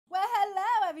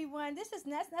everyone, this is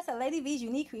Ness of Lady V's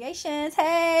Unique Creations.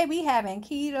 Hey, we having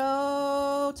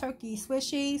keto turkey Swiss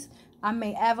cheese. I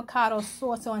made avocado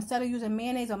sauce, so instead of using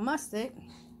mayonnaise or mustard,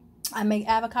 I make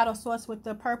avocado sauce with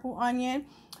the purple onion,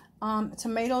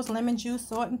 tomatoes, lemon juice,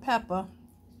 salt, and pepper.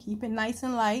 Keep it nice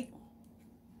and light.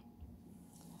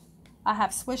 I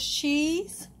have Swiss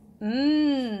cheese.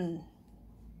 I'm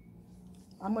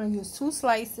going to use 2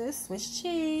 slices Swiss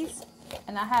cheese.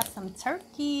 And I have some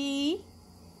turkey.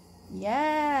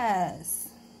 Yes.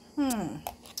 I'm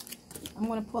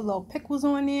going to put little pickles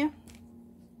on there.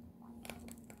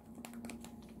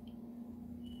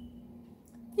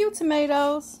 Few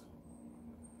tomatoes.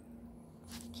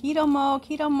 Keto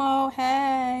mode,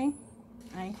 hey.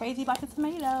 I ain't crazy about the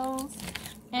tomatoes.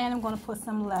 And I'm going to put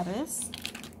some lettuce.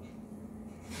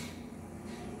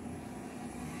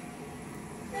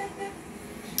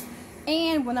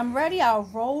 And when I'm ready, I'll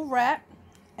roll wrap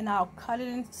and I'll cut it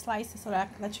into slices so that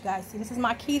I can let you guys see. This is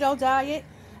my keto diet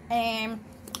and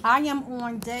I am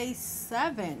on day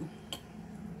 7.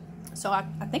 So I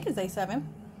think it's day 7.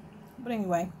 But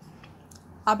anyway,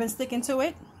 I've been sticking to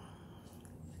it.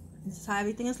 This is how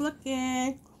everything is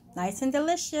looking. Nice and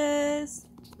delicious.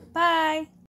 Bye.